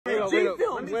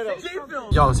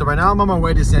Yo, so right now I'm on my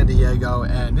way to San Diego,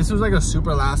 and this was like a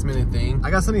super last minute thing.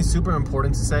 I got something super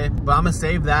important to say, but I'm gonna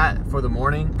save that for the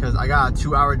morning because I got a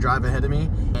 2-hour drive ahead of me,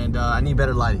 and I need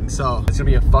better lighting. So it's gonna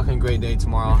be a fucking great day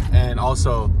tomorrow. And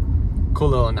also, cool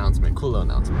little announcement.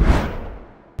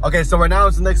 Okay, so right now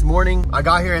it's the next morning. I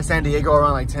got here in San Diego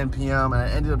around like 10 p.m. and I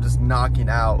ended up just knocking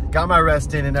out. Got my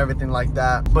rest in and everything like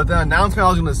that. But the announcement I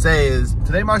was gonna say is,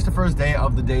 today marks the first day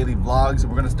of the daily vlogs.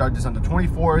 We're gonna start this on the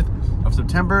 24th of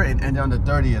September and end on the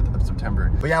 30th of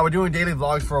September. But yeah, we're doing daily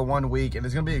vlogs for 1 week, and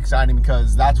it's gonna be exciting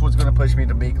because that's what's gonna push me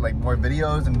to make like more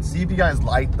videos and see if you guys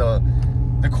like the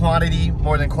quantity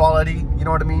more than quality, you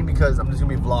know what I mean? Because I'm just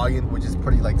gonna be vlogging, which is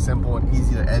pretty like simple and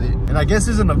easy to edit. And I guess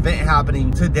there's an event happening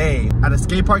today at a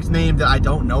skate park's name that I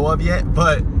don't know of yet,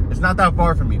 but it's not that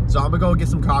far from me. So I'm gonna go get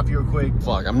some coffee real quick.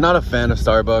 Fuck, I'm not a fan of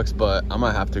Starbucks, but I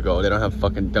might have to go. They don't have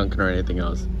fucking Dunkin' or anything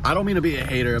else. I don't mean to be a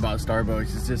hater about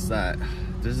Starbucks, it's just that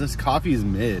this coffee is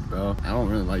mid, bro. I don't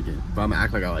really like it, but I'm gonna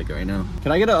act like I like it right now.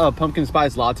 Can I get a pumpkin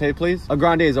spice latte, please? A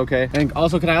grande is okay. And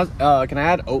also, can I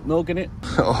add oat milk in it?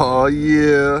 Oh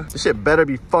yeah, this shit better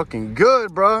be fucking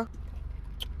good, bro.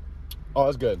 Oh,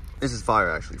 that's good. This is fire,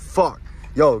 actually. Fuck.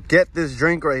 Yo, get this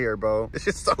drink right here, bro. This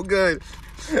shit's so good.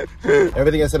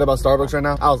 Everything I said about Starbucks right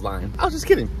now, I was lying. I was just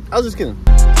kidding. I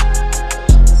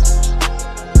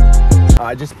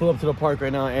just pulled up to the park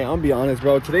right now, and I'm gonna be honest,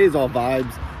 bro. Today is all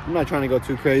vibes. I'm not trying to go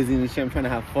too crazy and shit. I'm trying to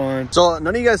have fun. So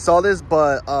none of you guys saw this,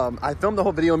 but I filmed the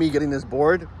whole video of me getting this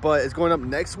board, but it's going up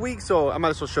next week, so I might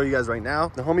as well show you guys right now.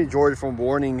 The homie George from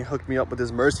Warning hooked me up with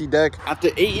this Mercy deck. After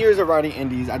 8 years of riding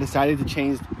Indies, I decided to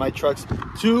change my trucks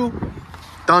to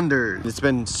Thunder. It's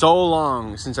been so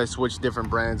long since I switched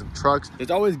different brands of trucks. There's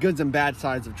always goods and bad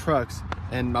sides of trucks,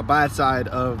 and my bad side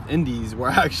of Indies were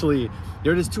actually,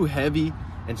 they're just too heavy,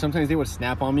 and sometimes they would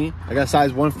snap on me. I got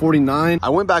size 149. I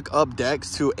went back up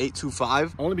decks to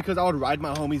 825 only because I would ride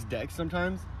my homies' decks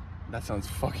sometimes. That sounds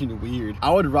fucking weird. I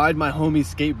would ride my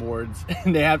homies' skateboards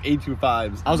and they have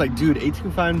 825s. I was like, dude,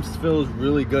 825s feels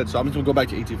really good, so I'm just gonna go back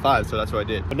to 825, so that's what I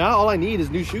did. But now all I need is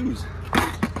new shoes.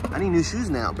 I need new shoes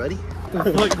now, buddy.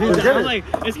 Look, dude, I'm like,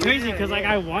 it's crazy because like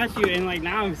I watch you and like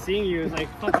now I'm seeing you. It's like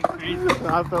fucking crazy.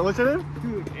 What's your name?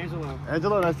 Dude, Angelo.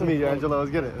 Angelo, nice to meet you. Angelo,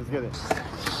 let's get it.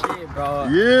 Shit, bro.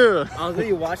 Yeah. I was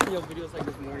really watching your videos like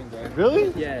this morning, bro.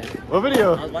 Really? Yeah. What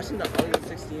video? I was watching the Hollywood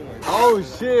 16 one. Oh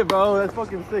shit, bro. That's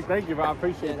fucking sick. Thank you, bro. I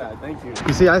appreciate that. Thank you.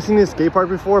 You see, I've seen this skate park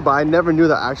before, but I never knew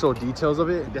the actual details of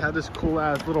it. They have this cool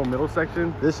ass little middle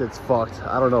section. This shit's fucked.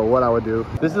 I don't know what I would do.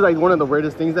 This is like one of the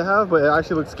weirdest things they have, but it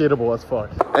actually looks skatable as fuck.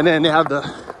 And then they have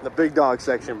the big dog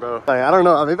section, bro. Like, I don't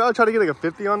know. Maybe I'll try to get like a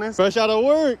 50 on this. Fresh out of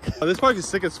work. Oh, this park is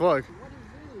sick as fuck.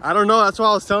 I don't know. That's what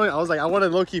I was telling you. I was like, I want to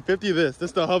low-key 50 this.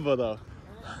 This is the Hubba, though.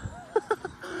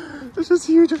 This is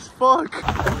huge as fuck.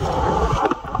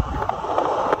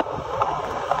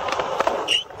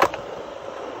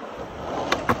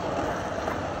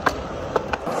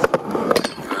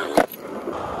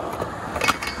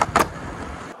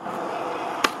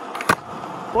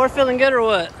 We're feeling good or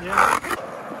what? Yeah.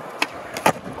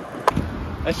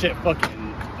 That shit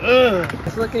fucking, ugh.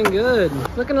 It's looking good.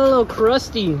 It's looking a little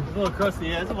crusty. It's a little crusty,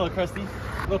 yeah. It's a little crusty.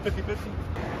 A little 50-50.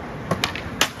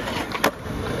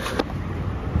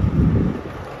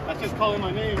 That's just calling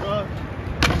my name, bro.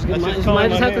 Might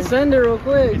just have to send it real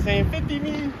quick. He's saying 50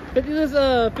 me. 50 this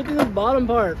bottom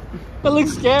part. It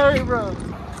looks scary, bro.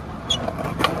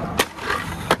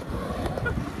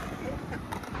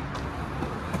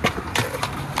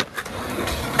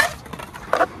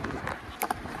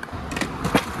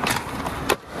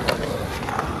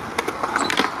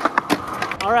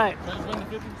 All right.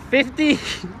 50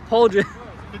 pole jam.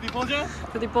 50 pole jam?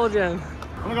 50 pole jam.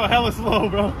 I'm gonna go hella slow,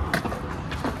 bro.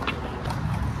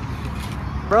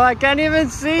 Bro, I can't even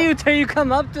see you till you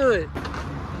come up to it.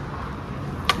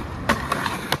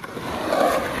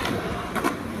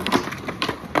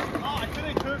 Oh, I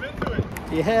couldn't curve into it.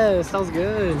 Yeah, sounds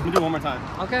good. Let me do it one more time.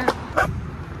 Okay.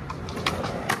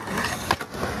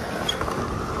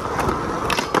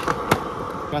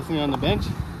 Got something on the bench?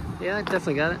 Yeah, I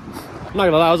definitely got it. I'm not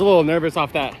gonna lie, I was a little nervous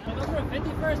off that. I'll go for a 50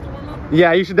 first to warm up.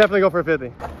 Yeah, you should definitely go for a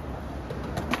 50.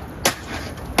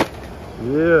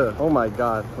 Yeah. Oh my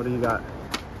god. What do you got?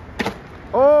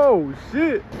 Oh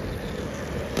shit.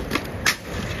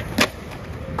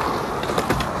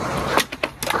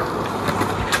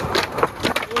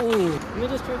 Ooh. Let me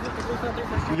just tray flip the first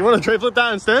time. You want to tray flip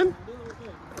that instead?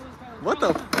 What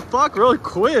the fuck? Really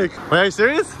quick. Wait, are you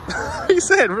serious? He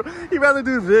said he'd rather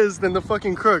do this than the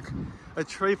fucking crook. A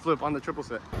tray flip on the triple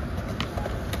set.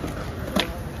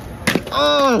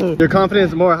 Oh! Your confidence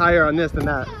is more higher on this than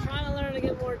that. I'm trying to learn to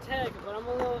get more tech, but I'm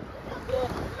a little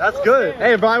That's good.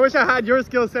 Hey, bro, I wish I had your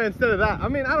skill set instead of that. I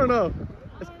mean, I don't know.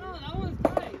 I don't know, that one's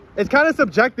tight. It's kind of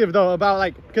subjective though about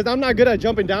like, cause I'm not good at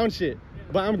jumping down shit,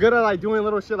 but I'm good at like doing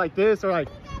little shit like this or like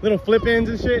little flip ins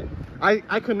and shit.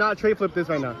 I could not tray flip this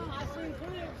right now. I've seen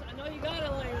clips. I know you got it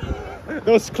like.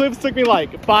 Those clips took me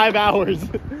like 5 hours.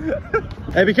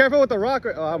 Hey, be careful with the rock.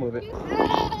 Oh, I'll move it.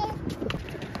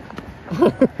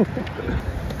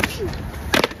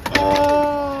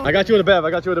 Oh. I got you with a bev. I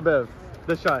got you with a bev.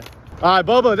 Let's try. All right,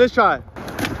 Boba, let's try.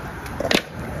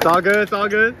 It's all good. It's all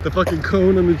good. The fucking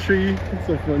cone on the tree. It's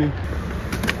so funny.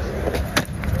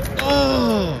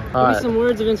 Oh. Give me some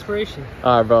words of inspiration.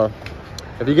 All right, bro.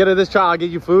 If you get it this try, I'll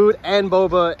get you food and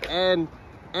boba and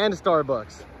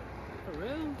Starbucks. For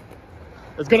real?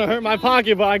 It's gonna hurt my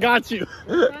pocket, but I got you.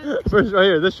 First, right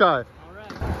here, this try. All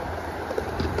right.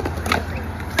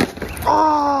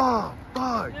 Oh,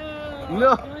 fuck.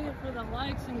 No. I'm doing it for the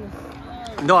likes and the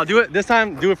stuff. No, I'll do it this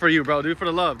time. Do it for you, bro. Do it for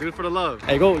the love. Do it for the love.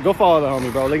 Hey, go follow the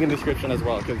homie, bro. Link in the description as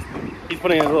well, because he's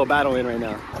putting a little battle in right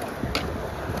now.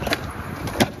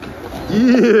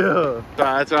 Yeah.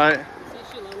 That's right.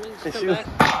 That shit,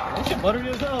 That shit buttery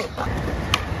as hell.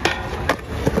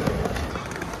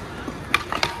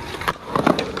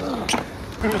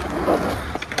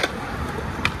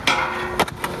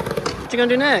 What you gonna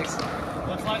do next?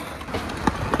 Looks like.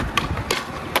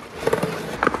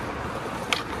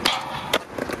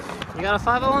 You got a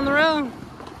 5-0 on the road?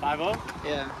 5-0?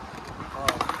 Yeah.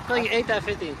 I feel like you ate that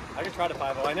 50. I can try the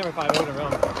 5-0. I never 5-0'd in a row.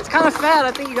 It's kind of fat.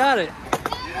 I think you got it.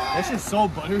 That shit's so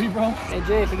buttery, bro. Hey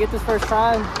Jay, if you get this first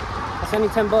try, I'll send you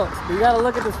 $10. But you gotta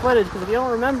look at this footage, because if you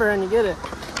don't remember and you get it,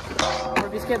 or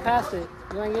if you skip past it,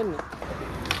 you ain't getting it.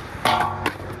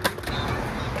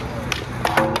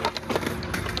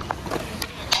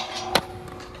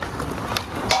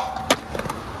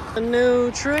 A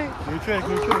new trick. New trick,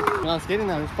 new trick. When I was skating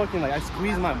that, it's fucking like I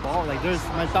squeezed my ball. Like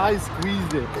my thighs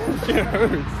squeezed it. It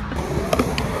hurts.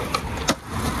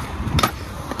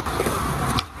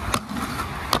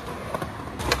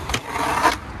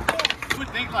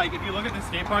 Like if you look at the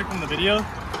skate park from the video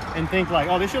and think like,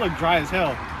 oh, this shit look dry as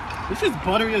hell. This shit's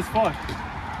buttery as fuck.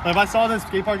 Like if I saw this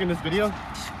skate park in this video,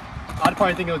 I'd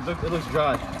probably think it looks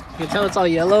dry. You can tell it's all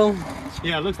yellow.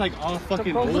 Yeah, it looks like all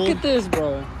fucking Bro, old. look at this,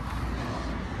 bro.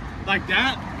 Like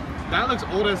that looks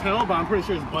old as hell, but I'm pretty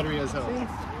sure it's buttery as hell. See?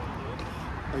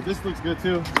 Like this looks good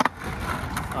too.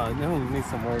 That one needs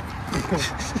some work.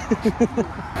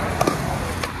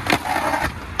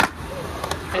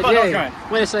 Hey Jay,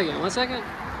 wait a second. 1 second.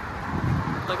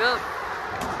 Look up.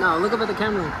 No, look up at the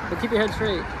camera. But keep your head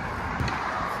straight.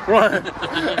 What?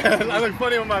 I look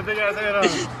funny with my big ass head on.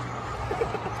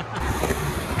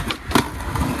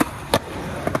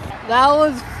 That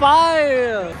was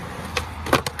fire.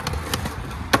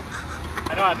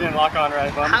 I know I didn't lock on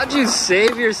right, but How'd you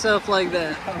save yourself like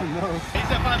that? I don't know. He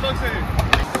said $5 here.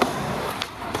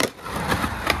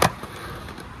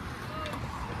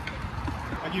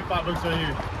 I'll give you $5 right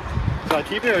here. Should I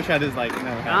keep it or should I just like,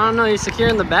 no? I don't know. You're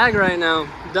securing the bag right now.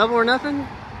 Double or nothing?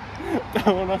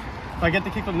 Double or nothing. If I get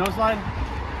the kick from no slide,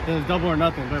 then it's double or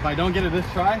nothing. But if I don't get it this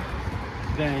try,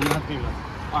 then you have to give it up.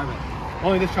 All right, man.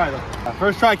 Only this try though.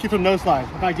 First try, keep from no slide.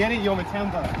 If I get it, you owe me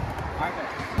 $10. All right, man.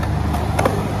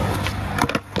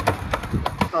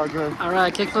 Oh, good. All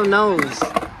right, kickflip nose.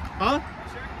 Huh?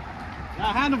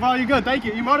 Yeah, handlebar, you good. Thank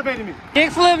you. You motivated me.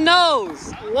 Kickflip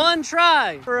nose. 1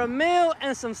 try for a meal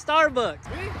and some Starbucks.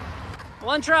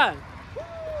 1 try.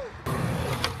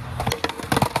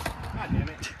 God damn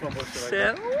it.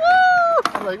 Shit. Woo!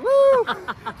 I'm like, woo!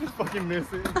 Just fucking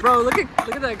miss it. Bro, look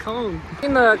at that cone.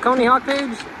 In the Coney Hawk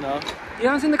page? No. You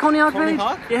haven't seen the Coney Hawk Coney page?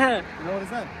 Hawk? Yeah. No, what is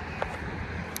that?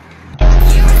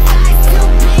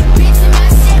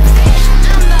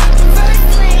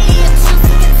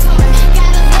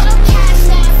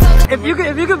 If you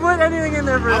could put anything in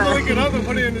there for that. I'm looking up and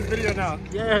put it in this video now.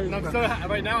 Yes. And I'm so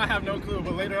right now I have no clue,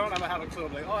 but later on I'm gonna have a clue.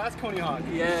 I'm like, oh, that's Coney Hawk.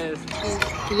 Yes.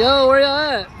 Yo, where y'all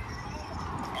at?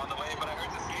 On the way, but I heard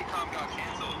the skate comp got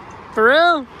canceled. For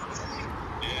real?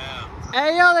 Yeah.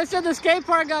 Hey, yo, they said the skate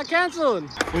park got canceled.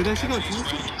 Wait, that shit got canceled?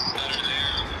 That are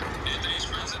there, Anthony's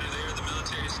friends that are there, the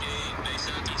military skate, they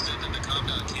said that the comp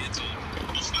got canceled.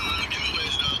 They're still doing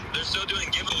giveaways though. They're still doing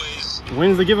giveaways.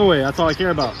 When's the giveaway? That's all I care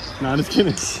about. Nah, just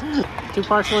kidding. 2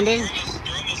 parks 1 day. They're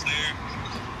almost there.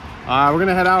 We're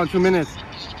gonna head out in 2 minutes.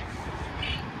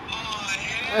 Oh,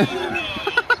 hell no. Hey, my man,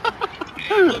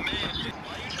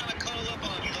 why are you trying to cuddle up on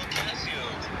Lil Casio?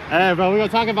 Hey, bro, we're gonna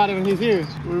talk about it when he's here.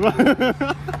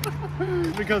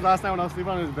 Because last night when I was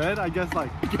sleeping on his bed, I guess I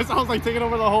was like taking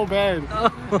over the whole bed.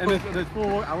 And this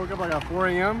fool, I woke up like at 4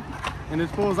 a.m. and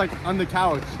this fool was like on the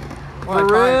couch. Or like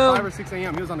For real? 5 or 6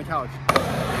 a.m. He was on the couch.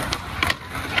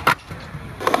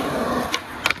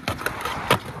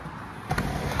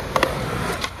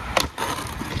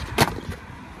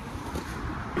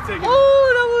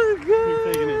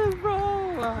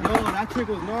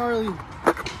 gnarly.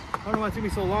 I don't know why it took me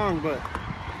so long, but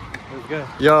it was good.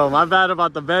 Yo, my bad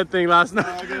about the bed thing last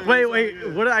night. good, Wait, it's wait, all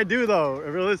good. what did I do though?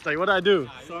 Realistic, what did I do?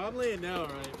 So I'm laying down,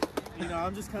 right? You know,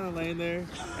 I'm just kind of laying there,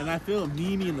 and I feel a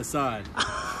meanie in the side.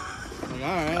 I'm like,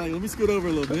 all right, like, let me scoot over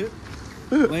a little bit.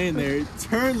 Laying there, it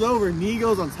turns over, knee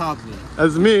goes on top of me.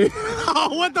 That's me. Oh,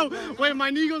 what the? Wait, my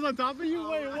knee goes on top of you?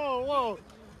 Wait, whoa, whoa.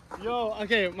 Yo,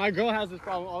 okay, my girl has this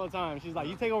problem all the time. She's like,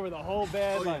 you take over the whole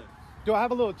bed. Like, dude, I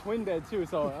have a little twin bed too,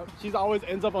 so she's always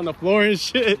ends up on the floor and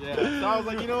shit. Yeah. So I was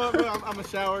like, you know what, bro? I'm a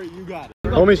shower. You got it.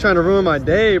 Homie's trying to ruin my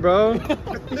day, bro.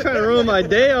 He's trying to ruin my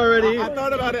day already. I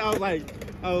thought about it. I was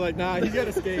like, nah, he's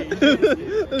gotta skate.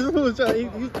 This fool's trying.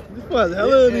 This fool has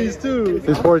hella of these too.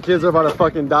 These 4 kids are about to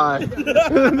fucking die.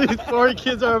 These 4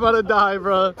 kids are about to die,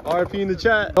 bro. RP in the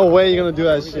chat. No way you're gonna do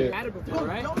that shit. Had it before,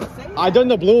 right? I done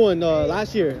the blue one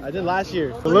last year. I did last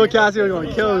year. The little Cassie was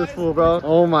gonna kill this fool, bro.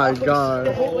 Oh my god.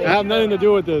 I have nothing to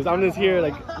do with this. I'm just here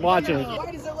like watching.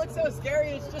 Why does it look so scary?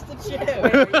 It's just a chip.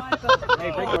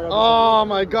 Oh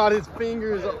my god, his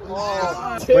fingers.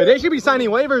 Oh. Wait, they should be signing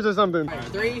waivers or something.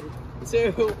 3,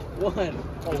 2, 1.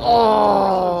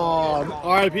 Oh,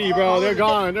 RIP, bro. They're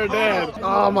gone. They're dead.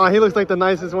 Oh my, he looks like the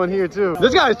nicest one here too.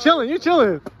 This guy's chilling. You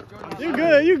chilling? You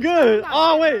good? You good?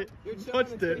 Oh wait,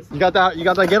 touched it. You got that? You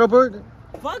got that ghetto bird?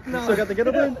 Fuck no. Still got the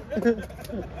ghetto bird?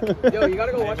 Yo, you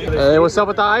gotta go watch it. Hey, what's up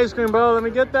with the ice cream, bro? Let me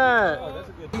get that.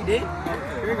 You did?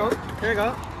 Here you go. Here you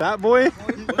go. That boy.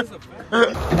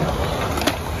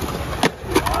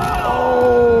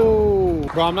 Oh,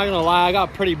 bro, I'm not gonna lie, I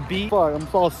got pretty beat. Fuck, I'm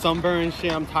all sunburned and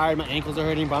shit. I'm tired, my ankles are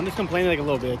hurting, but I'm just complaining like a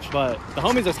little bitch. But the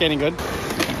homies are skating good.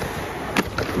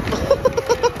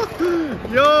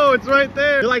 Yo, it's right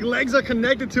there. Your like legs are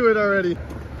connected to it already.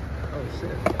 Oh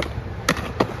shit.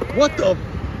 What the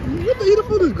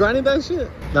fool is grinding that shit?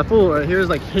 That fool right here is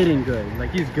like hitting good.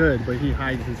 Like he's good, but he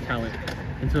hides his talent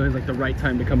until it's like the right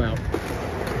time to come out.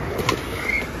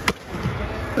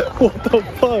 What the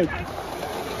fuck?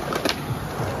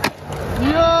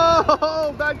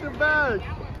 Yo, back to back.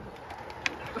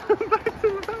 Back to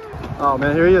back. Oh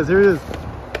man, here he is, here he is.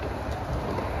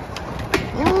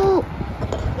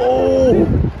 Oh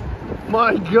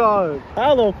my god.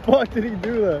 How the fuck did he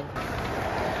do that?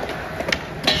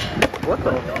 What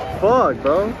the fuck,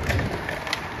 bro?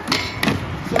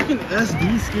 Fucking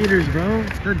SD skaters, bro.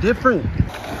 They're different.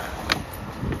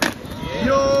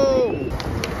 Yo!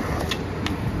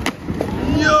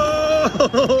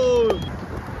 Yo!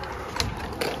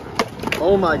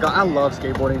 Oh my god, I love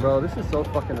skateboarding, bro. This is so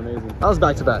fucking amazing. That was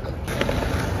back to back.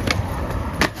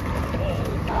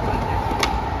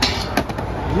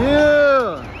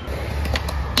 Yeah!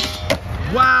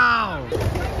 Wow!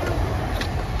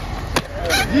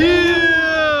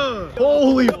 Yeah!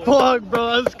 Holy fuck,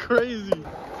 bro, that's crazy.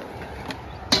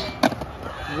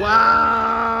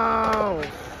 Wow!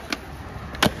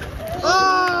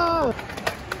 Oh!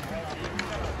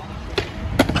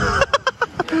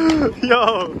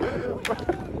 Yo!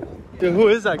 Dude, who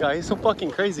is that guy? He's so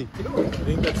fucking crazy. I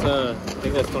think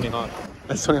that's Tony Hawk.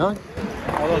 That's Tony Hawk?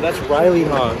 Oh no, that's Riley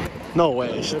Hawk. No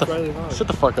way. Shut Riley Hawk.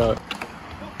 the fuck up.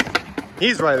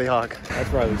 He's Riley Hawk. That's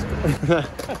Riley's.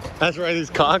 That's Riley's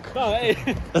cock? Oh, hey.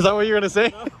 Is that what you're gonna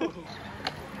say? No.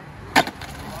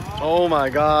 Oh my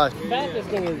god. How fat this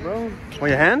thing is, bro. Oh,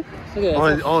 your hand? Look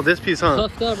at that. Oh, this piece, huh?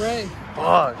 Puffed up, right?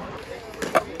 Fuck.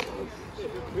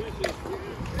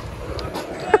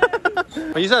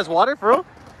 But you said it's water, for real?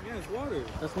 Yeah, it's water.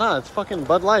 It's not. It's fucking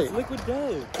Bud Light. It's liquid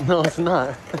dough. No, it's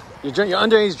not. You're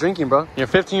underage drinking, bro. You're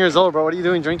 15 years old, bro. What are you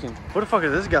doing drinking? Who the fuck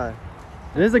is this guy?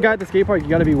 This is the guy at the skate park you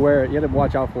gotta beware. You gotta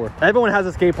watch out for. Everyone has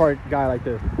a skate park guy like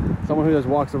this. Someone who just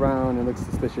walks around and looks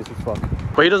suspicious as fuck.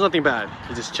 But he does nothing bad.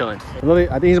 He's just chilling. Literally,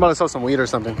 I think he's about to sell some weed or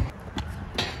something.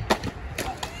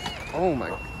 Oh my.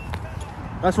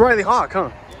 That's Riley Hawk,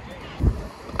 huh?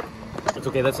 It's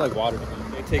okay, that's like water.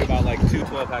 They take about like 2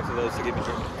 12-packs of those to get me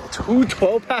drinking. 2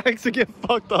 12-packs to get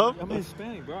fucked up? I'm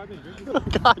Hispanic, bro. I've been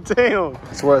drinking. God damn.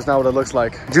 I swear it's not what it looks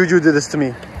like. Juju did this to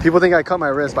me. People think I cut my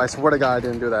wrist, but I swear to God I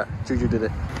didn't do that. Juju did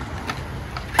it.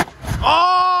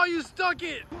 Oh, you stuck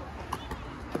it!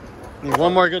 Need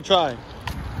one more good try.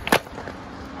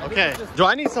 Okay. Do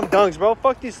I need some dunks, bro?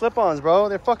 Fuck these slip-ons, bro.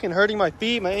 They're fucking hurting my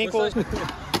feet, my ankles.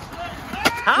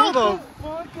 How the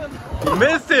fuck? You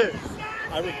missed it.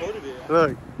 I recorded it.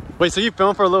 Look. Wait, so you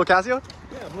filmed for a little Casio?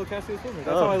 Yeah, I'm Lil Cassio Swimmer.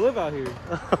 That's how I live out here.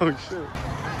 Oh, shit.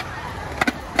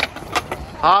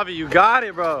 Javi, you got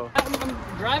it, bro. I'm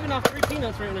driving off 3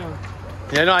 peanuts right now.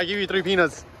 Yeah, no, I give you 3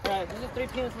 peanuts. Alright, this is 3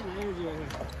 peanuts with energy right here.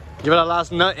 Give it a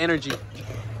last nut energy.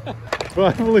 Bro,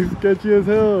 I feel like sketchy as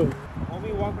hell.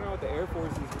 Homie walking around with the Air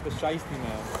Forces with the shiesty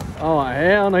now. Oh,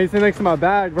 hell no. He's sitting next to my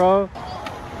bag, bro.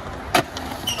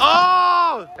 Oh!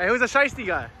 Oh! Hey, who's a shiesty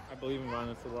guy? I believe in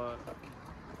violence a lot.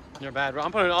 You're bad, bro.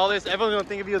 I'm putting all this. Everyone's gonna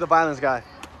think of you as the violence guy.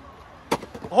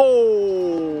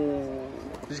 Oh!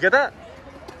 Did you get that?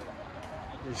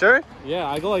 You sure? Yeah,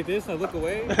 I go like this, I look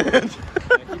away. I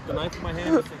keep the knife in my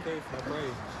hand just in case, and I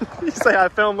pray. You say I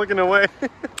film looking away.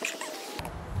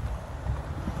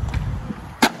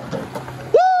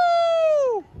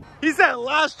 Woo! He said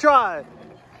last try.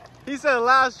 He said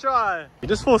last try.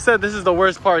 This fool said this is the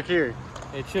worst park here.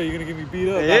 Hey, chill, you're gonna get me beat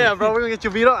up. Yeah, bro, we're gonna get you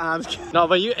beat up. Nah, I'm just kidding. No,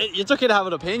 but it's okay to have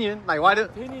an opinion. Like, why do? My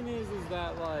opinion is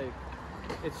that like,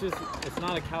 it's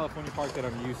not a California park that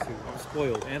I'm used to. I'm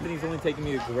spoiled. Anthony's only taking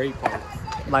me to great parks.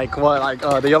 Like what? Like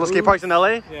the yellow skate parks in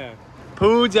LA? Yeah.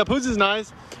 Poods, yeah, Poods is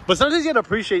nice. But sometimes you gotta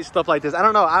appreciate stuff like this. I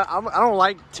don't know. I don't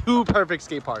like two perfect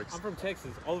skate parks. I'm from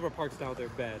Texas. All of our parks down there are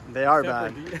bad. They are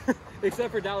Except bad.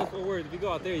 Except for Dallas Fort Worth. If you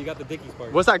go out there, you got the Dickies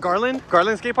Park. What's that, Garland?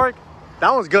 Garland skate park?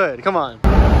 That one's good. Come on.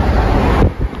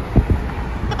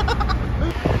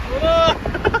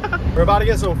 We're about to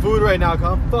get some food right now,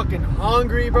 cause I'm fucking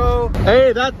hungry, bro.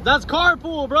 Hey, that's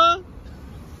carpool, bro.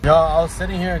 Yo, I was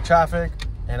sitting here in traffic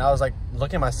and I was like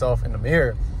looking at myself in the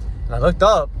mirror and I looked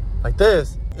up like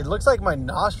this. It looks like my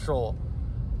nostril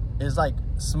is like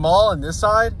small on this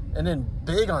side and then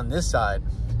big on this side.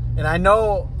 And I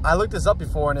know I looked this up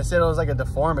before and it said it was like a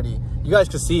deformity. You guys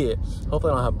could see it.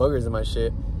 Hopefully I don't have boogers in my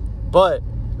shit. But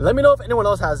let me know if anyone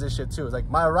else has this shit too. It's like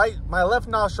my left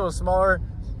nostril is smaller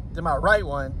than my right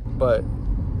one. But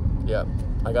yeah,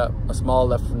 I got a small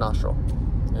left nostril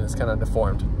and it's kind of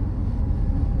deformed.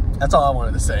 That's all I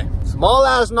wanted to say. Small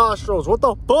ass nostrils, what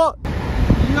the fuck?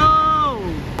 Yo!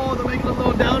 Oh, they're making a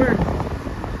little downer.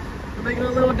 They're making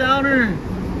a little downer.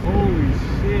 Holy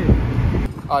shit.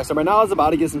 All right, so right now I was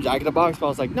about to get some Jack in the Box, but I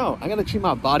was like, no, I gotta treat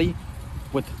my body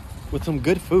with some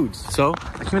good foods. So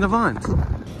I came to Vons.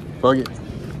 Fuck it.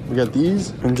 We got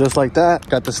these, and just like that,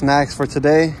 got the snacks for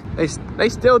today. They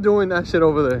still doing that shit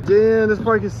over there. Damn, this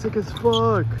park is sick as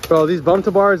fuck. Bro, these bump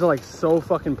to bars are like so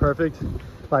fucking perfect.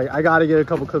 Like, I gotta get a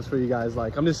couple clips for you guys.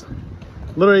 Like, I'm just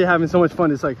literally having so much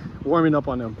fun. It's like warming up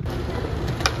on them.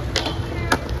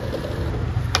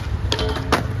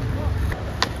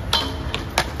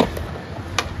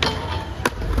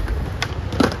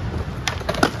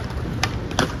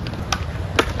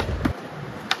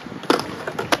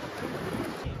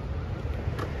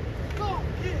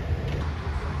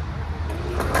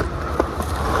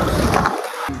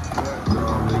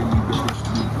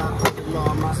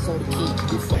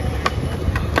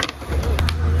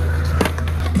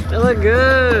 They look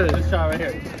good. This shot right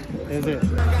here is it.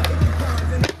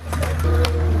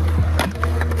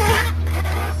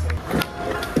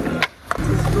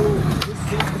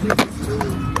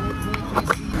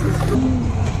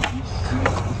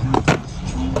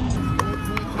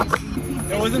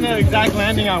 It wasn't the exact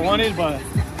landing I wanted, but you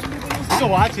can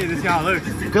watch it to see how it looks.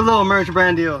 Good little merch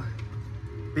brand deal.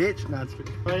 Bitch, nah, it's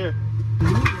right here.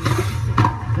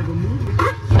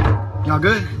 Y'all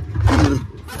good?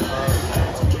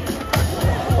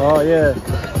 Oh yeah.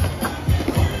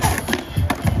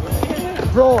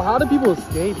 Bro, how do people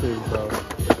skate this, bro?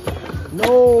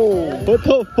 No, what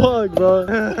the fuck, bro?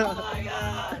 Oh my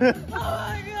god! Oh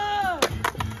my god!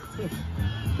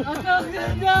 I felt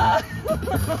good, God!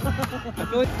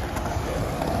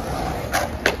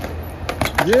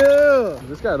 Yeah!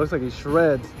 This guy looks like he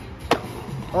shreds.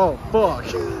 Oh, fuck.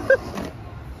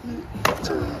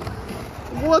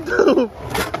 What the?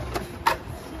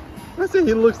 I say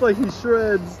he looks like he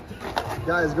shreds.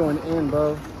 Guy is going in,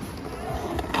 bro.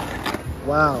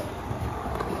 Wow.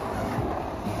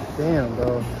 Damn,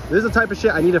 bro. This is the type of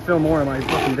shit I need to film more in my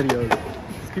fucking videos.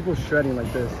 It's people shredding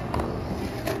like this.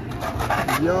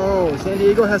 Yo, San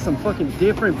Diego has some fucking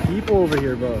different people over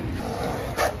here, bro.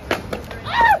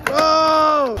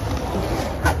 Oh!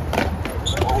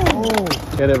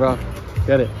 Oh! Get it, bro.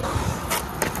 Get it.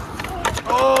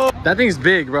 Oh! That thing's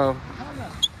big, bro.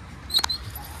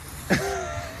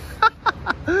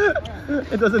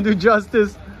 It doesn't do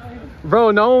justice.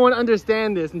 Bro, no one would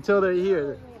understand this until they're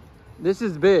here. This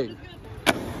is big.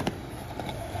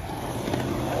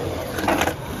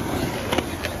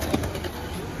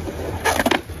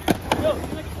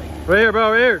 Right here,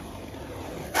 bro, right here.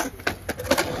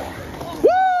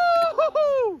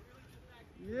 Woo!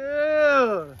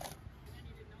 Yeah!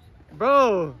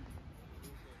 Bro.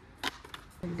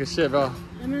 Good shit, bro.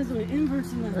 That man's doing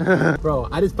inverts in there. Bro,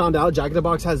 I just found out Jack in the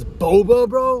Box has boba,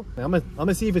 bro. I'm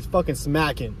gonna see if it's fucking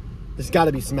smacking. It's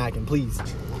gotta be smacking, please.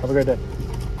 Have a great day.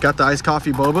 Got the iced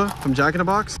coffee boba from Jack in the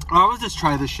Box. Oh, let's just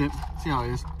try this shit. See how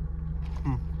it is.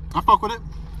 I fuck with it.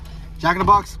 Jack in the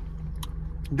Box.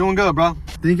 Doing good, bro.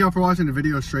 Thank y'all for watching the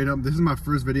video straight up. This is my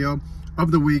first video.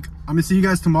 of the week. I'm gonna see you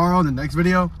guys tomorrow in the next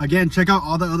video. Again, check out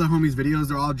all the other homies videos.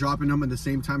 They're all dropping them at the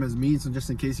same time as me, so just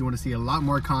in case you want to see a lot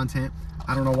more content.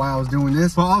 I don't know why I was doing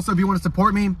this, but also if you want to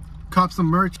support me, cop some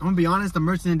merch. I'm gonna be honest, the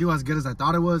merch didn't do as good as I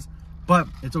thought it was, but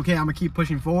it's okay. I'm gonna keep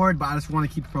pushing forward, but I just want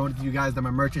to keep promoting to you guys that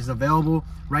my merch is available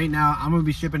right now. I'm gonna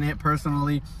be shipping it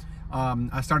personally.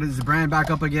 I started this brand back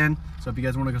up again, so if you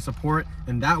guys want to go support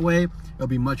in that way, it'll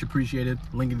be much appreciated.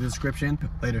 Link in the description.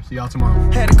 Later, see y'all tomorrow.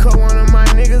 Had to cut one of my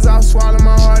niggas, I'll swallow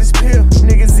my hardest pill.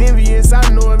 Niggas envious, I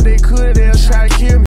know if they could, they'll try to kill me.